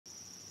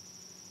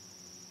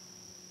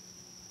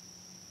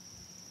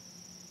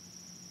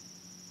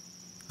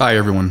Hi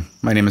everyone,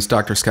 my name is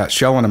Dr. Scott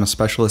Schell and I'm a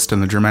specialist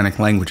in the Germanic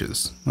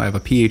languages. I have a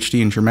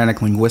PhD in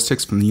Germanic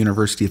linguistics from the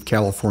University of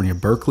California,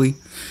 Berkeley,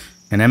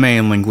 an MA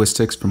in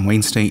linguistics from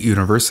Wayne State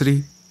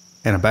University,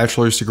 and a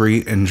bachelor's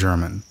degree in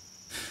German.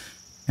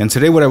 And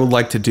today what I would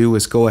like to do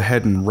is go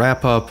ahead and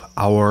wrap up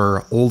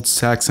our Old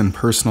Saxon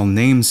personal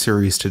name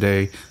series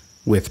today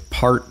with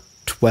part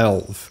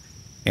 12.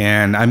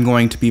 And I'm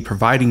going to be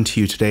providing to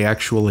you today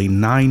actually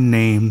 9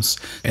 names,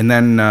 and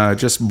then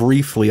just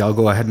briefly I'll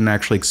go ahead and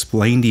actually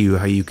explain to you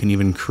how you can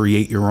even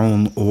create your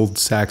own Old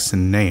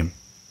Saxon name.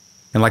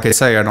 And like I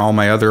say on all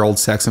my other Old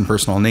Saxon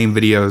personal name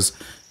videos,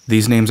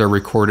 these names are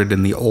recorded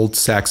in the Old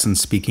Saxon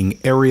speaking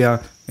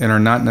area and are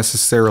not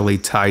necessarily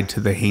tied to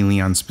the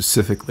Heliand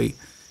specifically.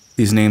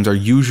 These names are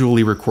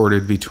usually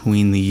recorded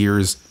between the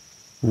years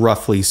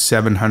roughly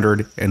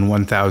 700 and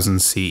 1000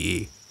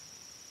 CE.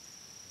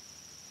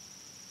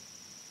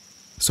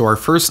 So our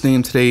first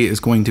name today is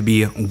going to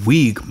be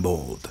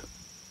Uuîgmôd.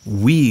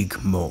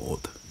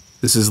 Uuîgmôd.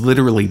 This is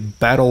literally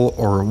battle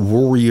or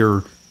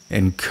warrior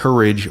and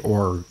courage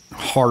or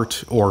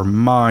heart or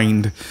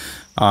mind.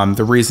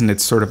 The reason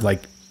it's sort of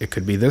like it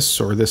could be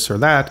this or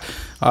that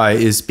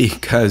is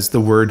because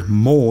the word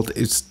mold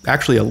is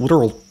actually a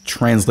literal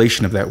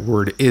translation of that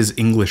word is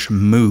English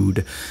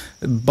mood,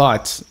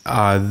 but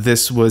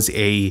this was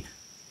a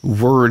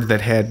word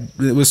that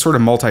it was sort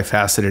of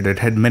multifaceted. It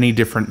had many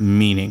different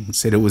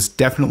meanings. It was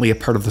definitely a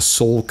part of the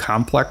soul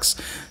complex.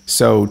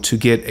 So to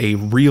get a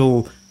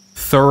real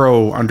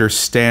thorough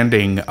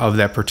understanding of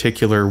that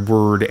particular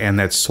word and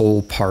that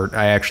soul part,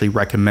 I actually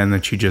recommend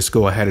that you just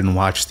go ahead and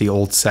watch the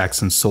Old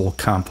Saxon Soul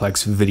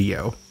Complex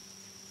video.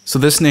 So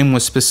this name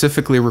was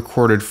specifically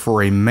recorded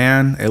for a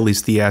man, at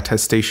least the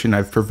attestation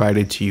I've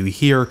provided to you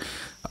here.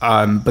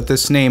 But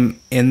this name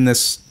in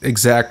this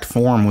exact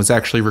form was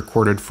actually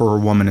recorded for a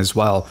woman as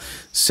well.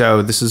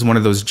 So this is one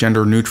of those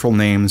gender neutral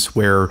names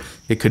where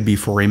it could be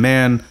for a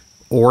man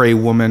or a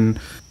woman,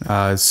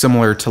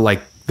 similar to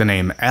like the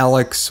name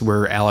Alex,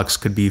 where Alex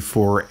could be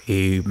for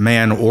a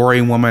man or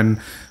a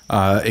woman,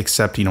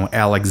 except, you know,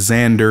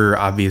 Alexander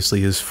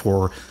obviously is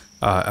for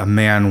a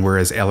man,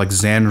 whereas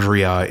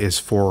Alexandria is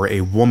for a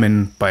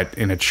woman, but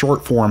in its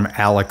short form,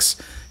 Alex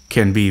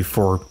can be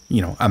for,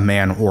 you know, a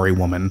man or a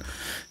woman.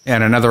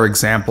 And another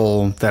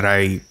example that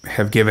I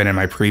have given in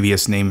my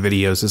previous name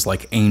videos is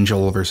like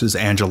Angel versus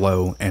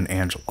Angelo and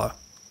Angela.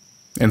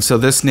 And so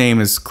this name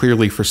is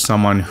clearly for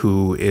someone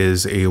who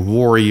is a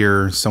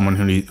warrior, someone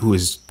who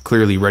is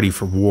clearly ready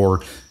for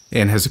war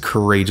and has a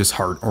courageous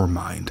heart or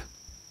mind.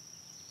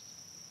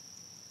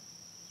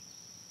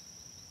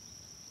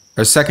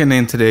 Our second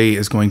name today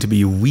is going to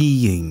be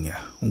Uuîng.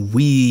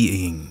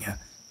 Uuîng.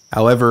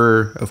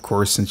 However, of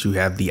course, since you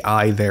have the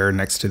I there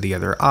next to the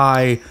other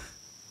I,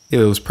 it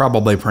was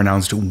probably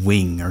pronounced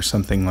wing or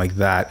something like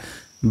that.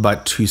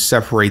 But to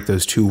separate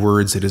those two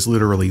words, it is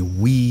literally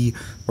we,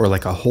 or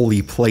like a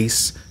holy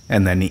place,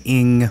 and then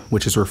ing,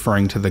 which is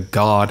referring to the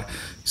god.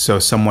 So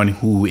someone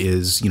who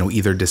is, you know,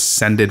 either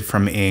descended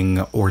from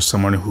ing or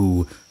someone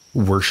who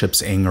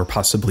worships ing, or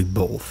possibly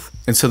both.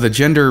 And so the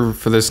gender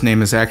for this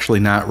name is actually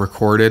not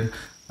recorded,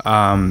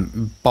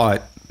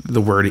 but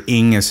the word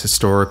ing is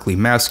historically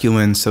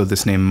masculine, so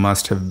this name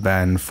must have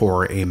been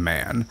for a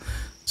man.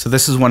 So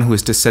this is one who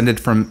is descended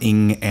from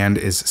ing and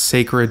is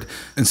sacred.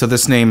 And so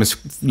this name is,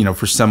 you know,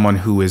 for someone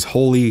who is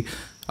holy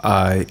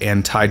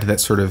and tied to that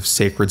sort of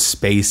sacred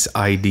space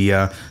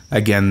idea.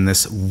 Again,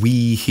 this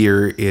we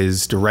here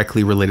is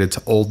directly related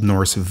to Old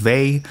Norse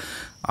ve,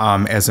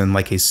 as in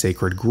like a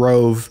sacred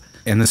grove.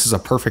 And this is a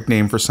perfect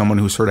name for someone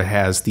who sort of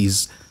has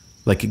these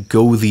like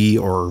gothi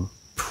or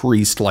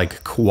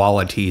priest-like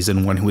qualities,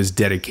 and one who is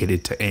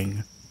dedicated to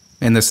ing.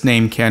 And this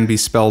name can be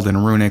spelled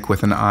in runic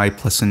with an I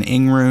plus an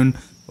ing rune,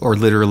 or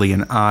literally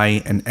an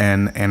I, an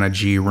N, and a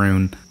G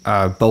rune.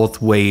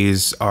 Both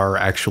ways are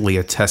actually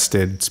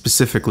attested,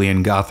 specifically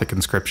in Gothic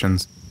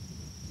inscriptions.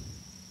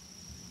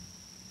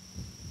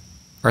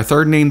 Our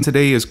third name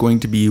today is going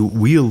to be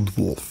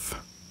Wealdwolf.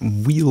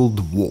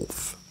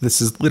 Wealdwolf. This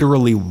is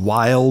literally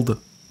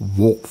wild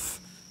wolf.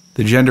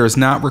 The gender is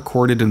not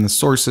recorded in the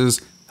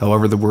sources.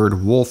 However, the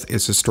word wolf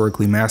is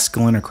historically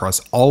masculine across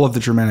all of the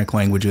Germanic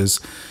languages,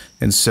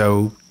 and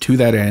so to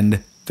that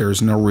end,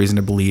 there's no reason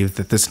to believe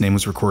that this name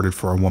was recorded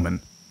for a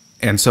woman.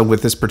 And so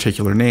with this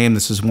particular name,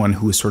 this is one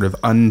who is sort of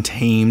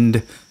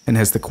untamed and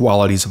has the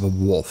qualities of a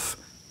wolf.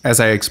 As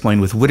I explained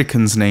with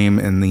Wittekind's name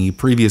in the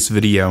previous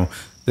video,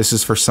 this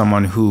is for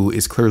someone who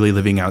is clearly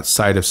living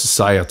outside of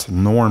societal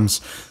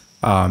norms,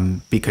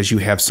 because you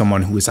have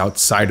someone who is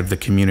outside of the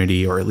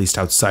community, or at least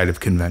outside of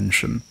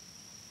convention.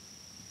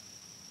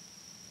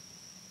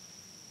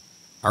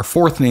 Our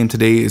fourth name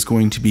today is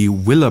going to be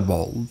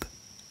Willibald.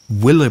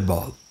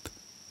 Willibald.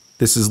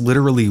 This is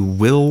literally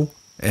will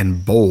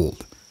and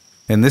bold,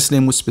 and this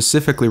name was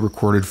specifically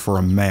recorded for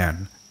a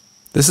man.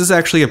 This is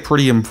actually a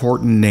pretty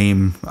important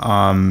name,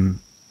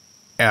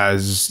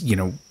 as, you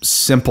know,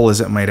 simple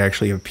as it might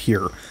actually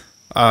appear.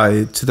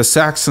 To the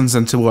Saxons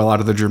and to a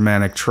lot of the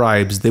Germanic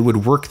tribes, they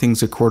would work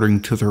things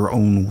according to their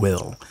own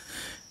will.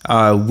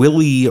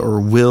 Willie or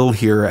will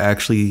here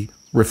actually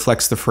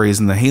reflects the phrase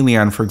in the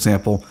Heliand, for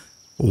example,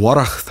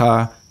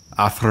 warachta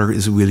after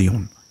is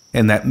willion,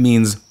 and that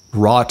means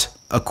wrought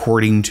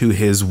according to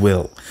his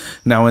will.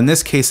 Now, in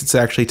this case, it's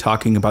actually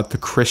talking about the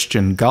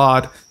Christian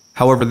God.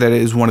 However, that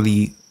is one of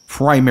the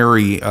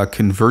primary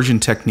conversion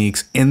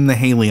techniques in the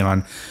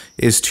Heliand,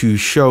 is to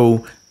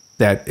show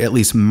that at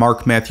least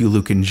Mark, Matthew,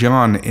 Luke, and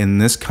John in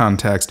this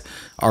context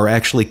are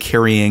actually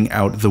carrying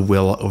out the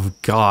will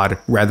of God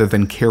rather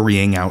than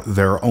carrying out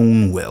their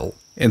own will.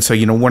 And so,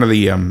 one of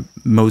the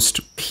most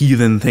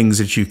heathen things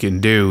that you can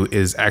do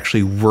is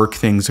actually work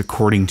things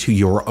according to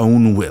your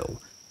own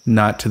will,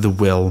 not to the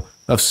will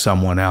of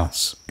someone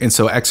else. And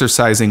so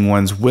exercising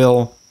one's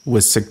will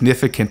was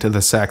significant to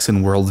the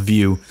Saxon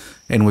worldview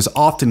and was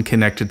often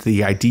connected to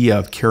the idea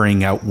of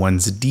carrying out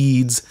one's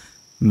deeds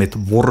mit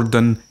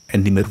woorden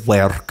and mit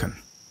werken,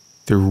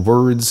 through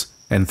words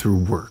and through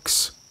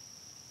works.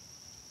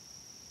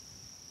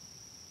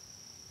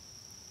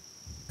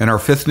 And our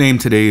fifth name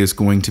today is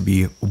going to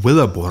be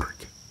Willeborg.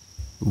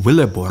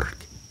 Willeborg.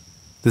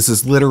 This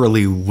is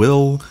literally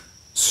will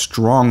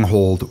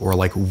stronghold, or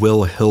like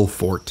will hill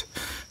fort.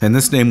 And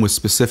this name was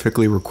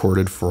specifically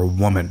recorded for a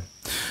woman.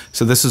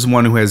 So this is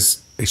one who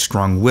has a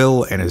strong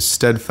will and is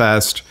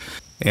steadfast.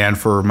 And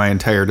for my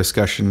entire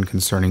discussion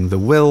concerning the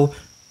will,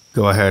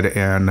 go ahead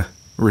and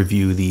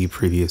review the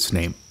previous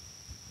name.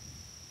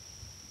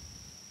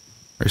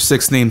 Our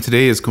sixth name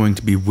today is going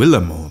to be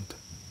Uuîgmôd.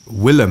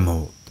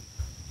 Uuîgmôd.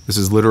 This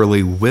is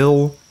literally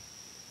will,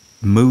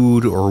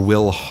 mood, or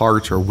will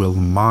heart, or will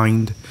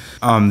mind.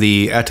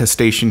 The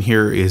attestation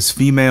here is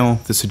female.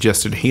 The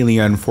suggested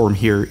Heliand form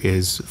here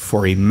is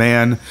for a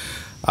man.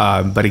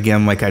 But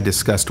again, like I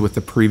discussed with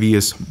the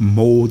previous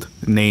mold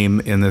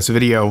name in this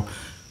video,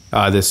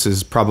 this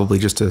is probably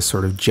just a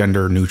sort of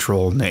gender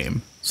neutral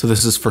name. So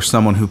this is for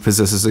someone who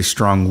possesses a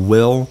strong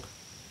will,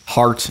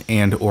 heart,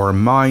 and or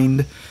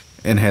mind,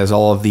 and has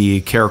all of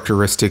the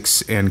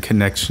characteristics and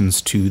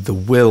connections to the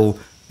will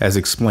as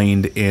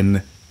explained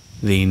in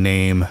the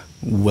name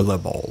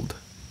Willibald.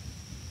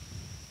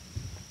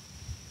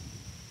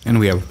 And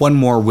we have one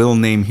more will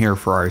name here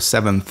for our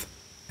seventh,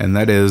 and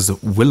that is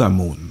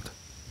Uuîgmôd.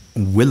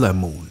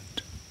 Uuîgmôd.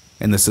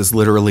 And this is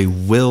literally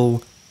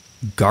will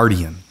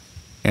guardian.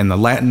 And the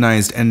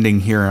Latinized ending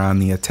here on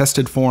the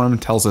attested form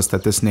tells us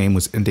that this name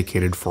was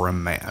indicated for a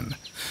man.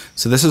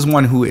 So this is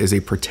one who is a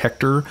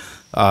protector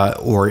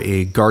or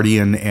a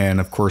guardian, and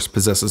of course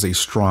possesses a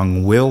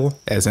strong will,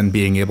 as in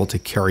being able to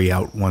carry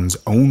out one's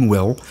own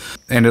will.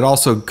 And it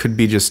also could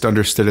be just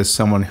understood as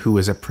someone who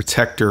is a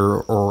protector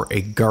or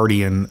a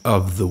guardian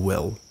of the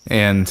will.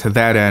 And to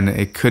that end,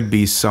 it could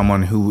be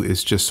someone who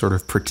is just sort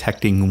of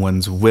protecting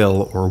one's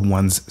will or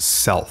one's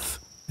self,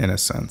 in a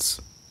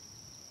sense.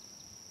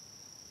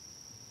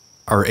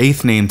 Our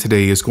eighth name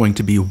today is going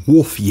to be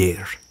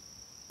Wolfjaer.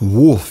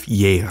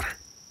 Wolfjaer.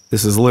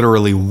 This is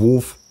literally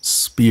wolf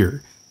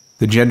spear.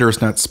 The gender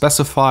is not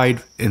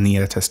specified in the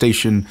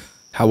attestation.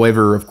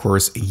 However, of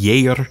course,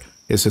 jaer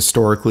is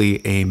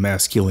historically a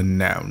masculine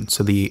noun,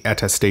 so the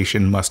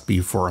attestation must be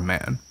for a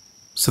man.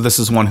 So this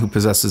is one who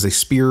possesses a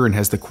spear and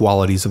has the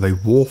qualities of a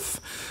wolf.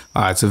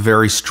 It's a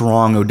very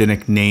strong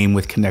Odinic name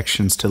with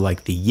connections to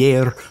like the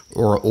Jaer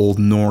or Old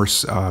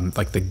Norse,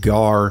 like the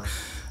Gar,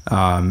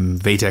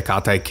 Vetek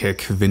Atakik,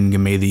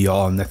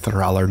 Vingamedial,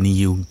 Nethralar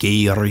Niu,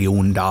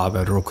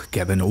 Geiriondaver,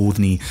 Rokkeven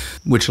Odni,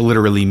 which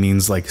literally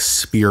means like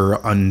spear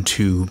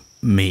unto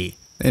me.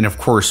 And of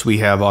course, we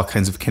have all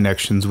kinds of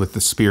connections with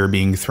the spear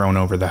being thrown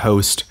over the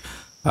host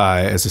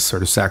as a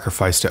sort of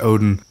sacrifice to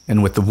Odin.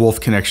 And with the wolf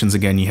connections,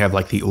 again, you have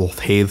like the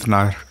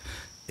Ulfheithnar,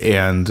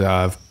 and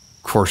of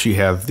course, you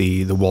have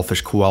the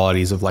wolfish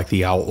qualities of like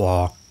the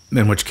outlaw,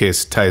 in which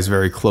case it ties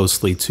very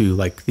closely to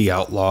like the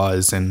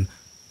outlaws and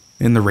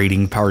in the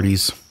raiding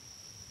parties.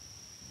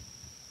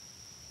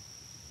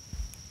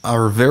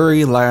 Our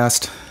very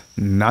last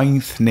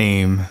ninth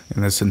name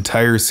in this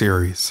entire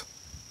series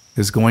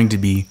is going to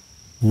be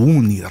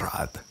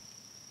Uunnirâd.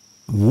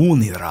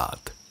 Uunnirâd.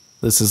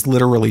 This is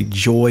literally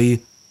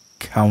joy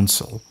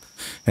counsel,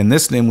 and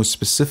this name was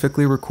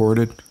specifically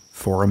recorded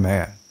for a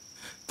man.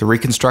 The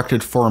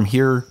reconstructed form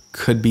here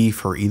could be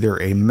for either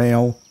a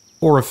male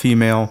or a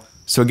female.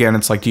 So again,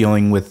 it's like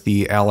dealing with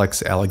the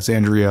Alex,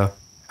 Alexandria,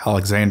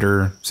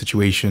 Alexander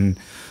situation,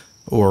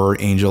 or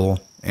Angel,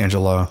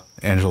 Angela,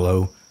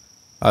 Angelo.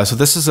 So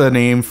this is a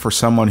name for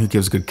someone who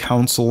gives good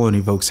counsel and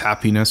evokes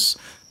happiness.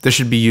 This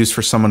should be used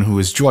for someone who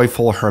is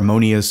joyful,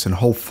 harmonious, and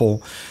hopeful.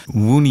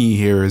 Wuni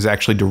here is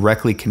actually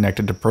directly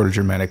connected to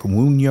proto-germanic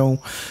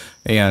wunio,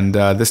 and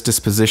this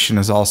disposition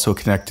is also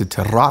connected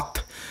to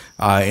rat,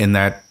 in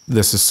that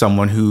this is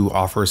someone who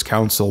offers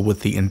counsel with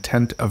the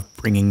intent of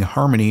bringing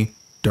harmony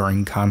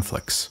during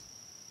conflicts.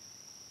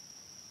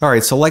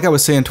 Alright, so like I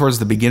was saying towards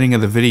the beginning of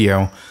the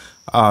video,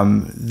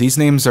 these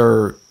names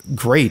are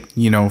great,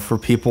 for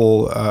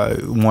people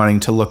wanting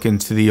to look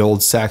into the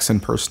Old Saxon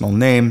personal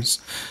names.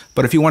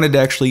 But if you wanted to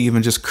actually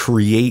even just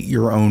create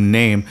your own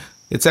name,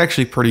 it's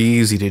actually pretty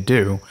easy to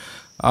do.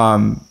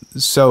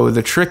 So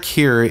the trick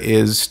here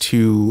is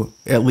to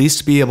at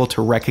least be able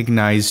to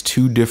recognize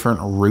two different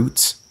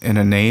roots in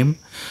a name.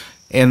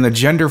 And the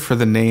gender for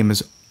the name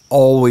is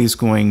always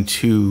going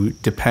to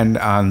depend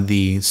on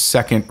the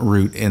second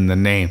root in the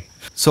name.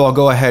 So I'll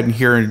go ahead and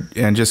here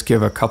and just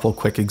give a couple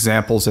quick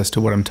examples as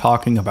to what I'm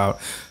talking about.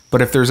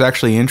 But if there's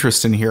actually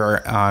interest in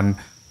here on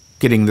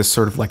getting this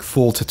sort of like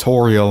full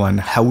tutorial on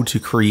how to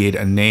create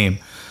a name,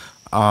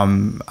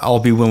 I'll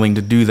be willing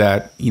to do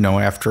that, you know,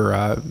 after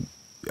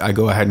I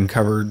go ahead and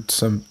cover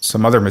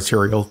some other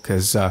material,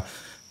 because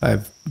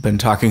I've been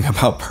talking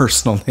about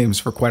personal names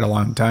for quite a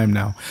long time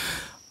now.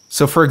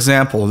 So for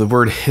example, the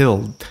word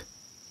Hild,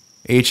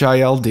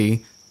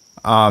 H-I-L-D,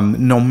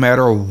 no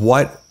matter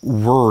what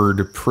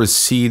word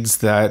precedes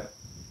that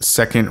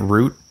second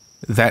root,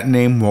 that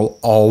name will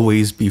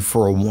always be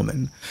for a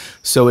woman.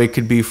 So it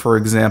could be, for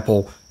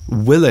example,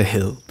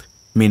 Willahild,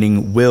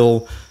 meaning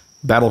will,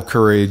 battle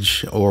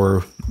courage,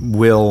 or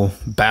will,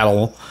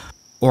 battle.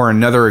 Or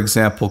another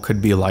example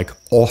could be like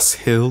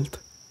Oshild.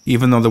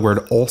 Even though the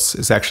word os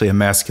is actually a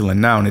masculine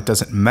noun, it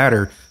doesn't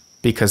matter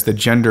because the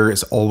gender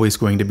is always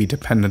going to be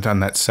dependent on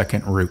that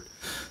second root.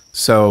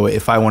 So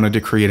if I wanted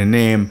to create a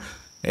name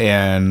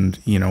and,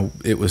 you know,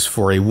 it was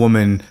for a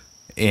woman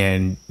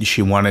and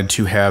she wanted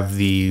to have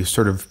the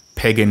sort of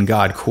pagan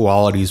god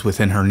qualities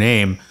within her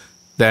name,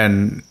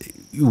 then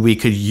we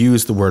could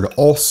use the word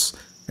os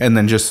and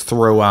then just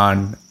throw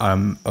on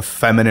a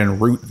feminine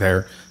root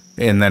there,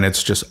 and then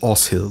it's just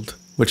Oshild,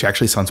 which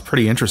actually sounds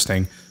pretty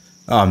interesting.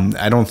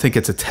 I don't think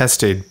it's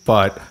attested,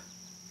 but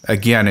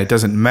again, it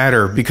doesn't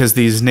matter because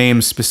these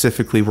names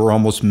specifically were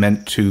almost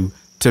meant to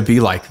be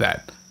like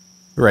that,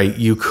 right?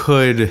 You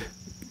could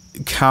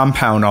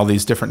compound all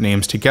these different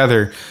names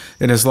together,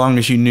 and as long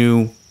as you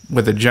knew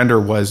what the gender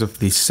was of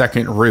the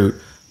second root,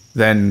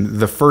 then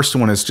the first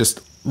one is just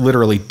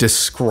literally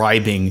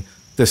describing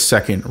the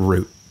second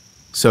root.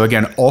 So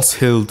again,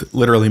 Oshild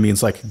literally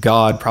means like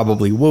god,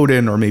 probably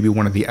Woden or maybe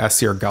one of the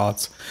Aesir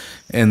gods.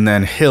 And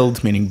then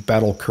Hild meaning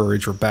battle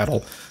courage or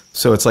battle.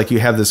 So it's like you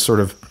have this sort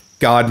of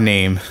god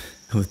name.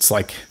 It's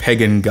like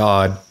pagan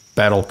god,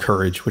 battle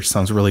courage, which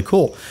sounds really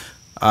cool.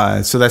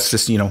 So that's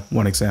just, you know,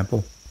 one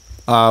example.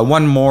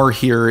 One more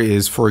here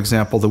is, for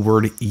example, the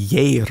word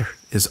yeir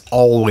is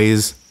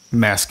always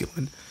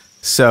masculine.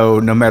 So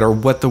no matter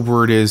what the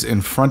word is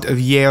in front of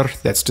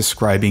yeir that's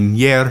describing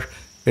yeir,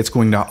 it's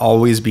going to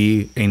always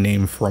be a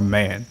name for a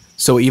man.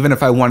 So even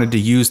if I wanted to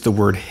use the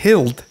word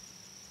Hild,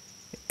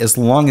 as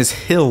long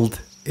as Hild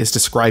is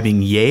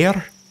describing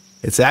yeir,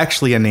 it's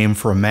actually a name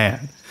for a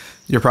man.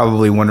 You're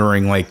probably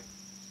wondering, like,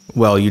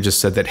 well, you just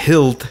said that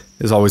Hild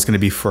is always going to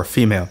be for a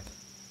female.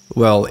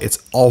 Well, it's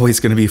always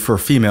going to be for a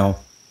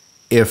female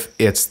if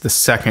it's the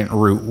second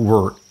root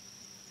word.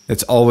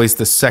 It's always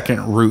the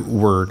second root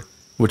word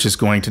which is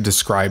going to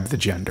describe the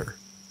gender.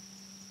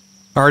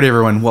 All right,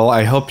 everyone. Well,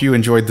 I hope you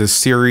enjoyed this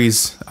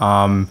series.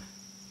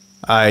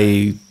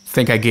 I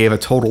think I gave a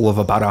total of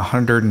about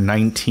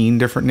 119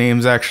 different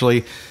names,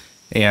 actually.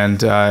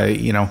 And,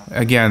 you know,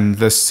 again,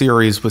 this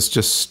series was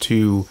just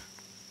to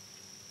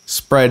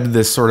spread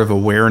this sort of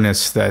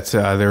awareness that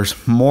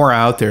there's more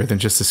out there than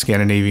just the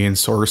Scandinavian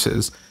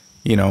sources.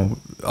 You know,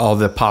 all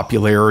the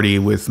popularity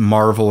with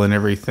Marvel and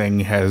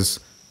everything has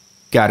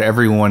got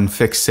everyone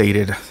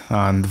fixated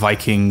on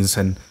Vikings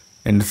and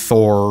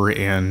Thor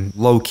and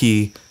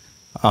Loki.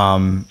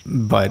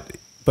 But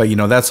you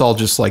know, that's all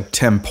just like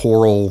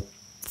temporal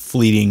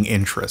fleeting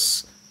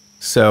interests.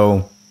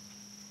 So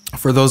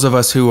for those of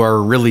us who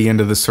are really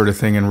into this sort of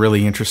thing and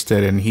really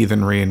interested in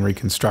heathenry and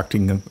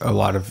reconstructing a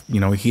lot of, you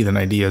know, heathen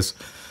ideas,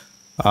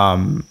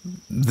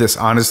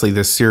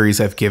 this series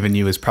I've given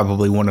you is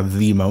probably one of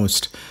the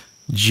most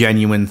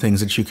genuine things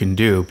that you can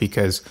do,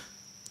 because,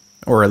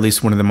 or at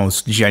least one of the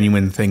most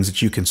genuine things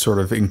that you can sort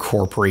of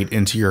incorporate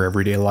into your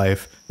everyday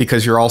life,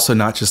 because you're also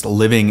not just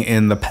living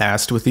in the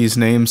past with these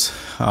names,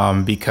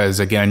 because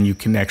again, you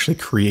can actually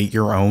create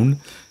your own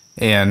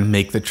and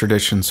make the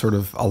tradition sort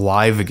of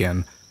alive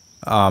again.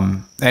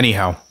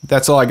 Anyhow,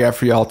 that's all I got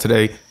for y'all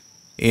today,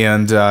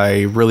 and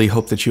I really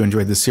hope that you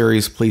enjoyed the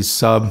series.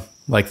 Please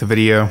like the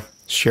video,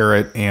 share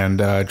it,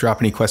 and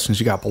drop any questions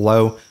you got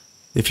below.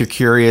 If you're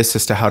curious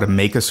as to how to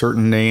make a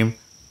certain name,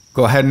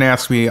 go ahead and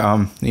ask me,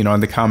 you know, in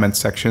the comments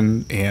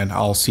section, and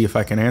I'll see if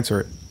I can answer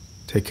it.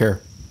 Take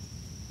care.